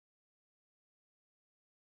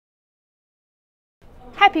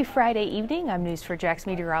Happy Friday evening. I'm News4JAX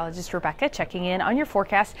meteorologist Rebecca checking in on your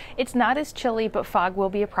forecast. It's not as chilly, but fog will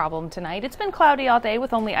be a problem tonight. It's been cloudy all day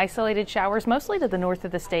with only isolated showers mostly to the north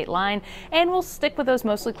of the state line, and we'll stick with those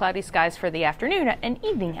mostly cloudy skies for the afternoon and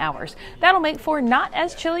evening hours. That'll make for not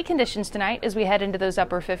as chilly conditions tonight as we head into those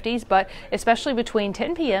upper 50s, but especially between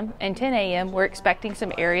 10 p.m. and 10 a.m. we're expecting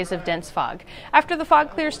some areas of dense fog. After the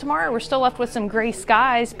fog clears tomorrow, we're still left with some gray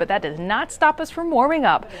skies, but that does not stop us from warming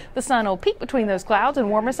up. The sun will peek between those clouds and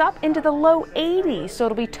warm us up into the low 80s, so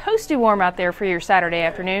it'll be toasty warm out there for your Saturday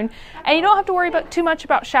afternoon. And you don't have to worry too much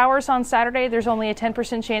about showers on Saturday. There's only a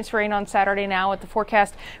 10% chance for rain on Saturday now, with the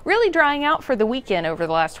forecast really drying out for the weekend over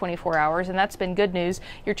the last 24 hours, and that's been good news.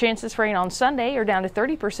 Your chances for rain on Sunday are down to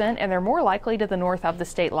 30%, and they're more likely to the north of the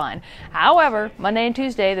state line. However, Monday and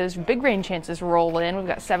Tuesday, those big rain chances roll in. We've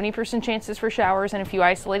got 70% chances for showers and a few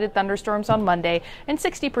isolated thunderstorms on Monday, and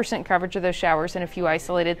 60% coverage of those showers and a few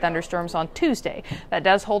isolated thunderstorms on Tuesday. That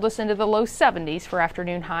does hold us into the low 70s for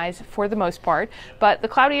afternoon highs for the most part, but the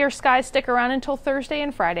cloudier skies stick around until Thursday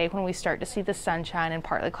and Friday when we start to see the sunshine and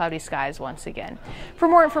partly cloudy skies once again. For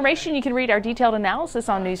more information, you can read our detailed analysis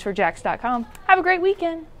on news4jax.com. Have a great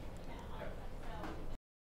weekend.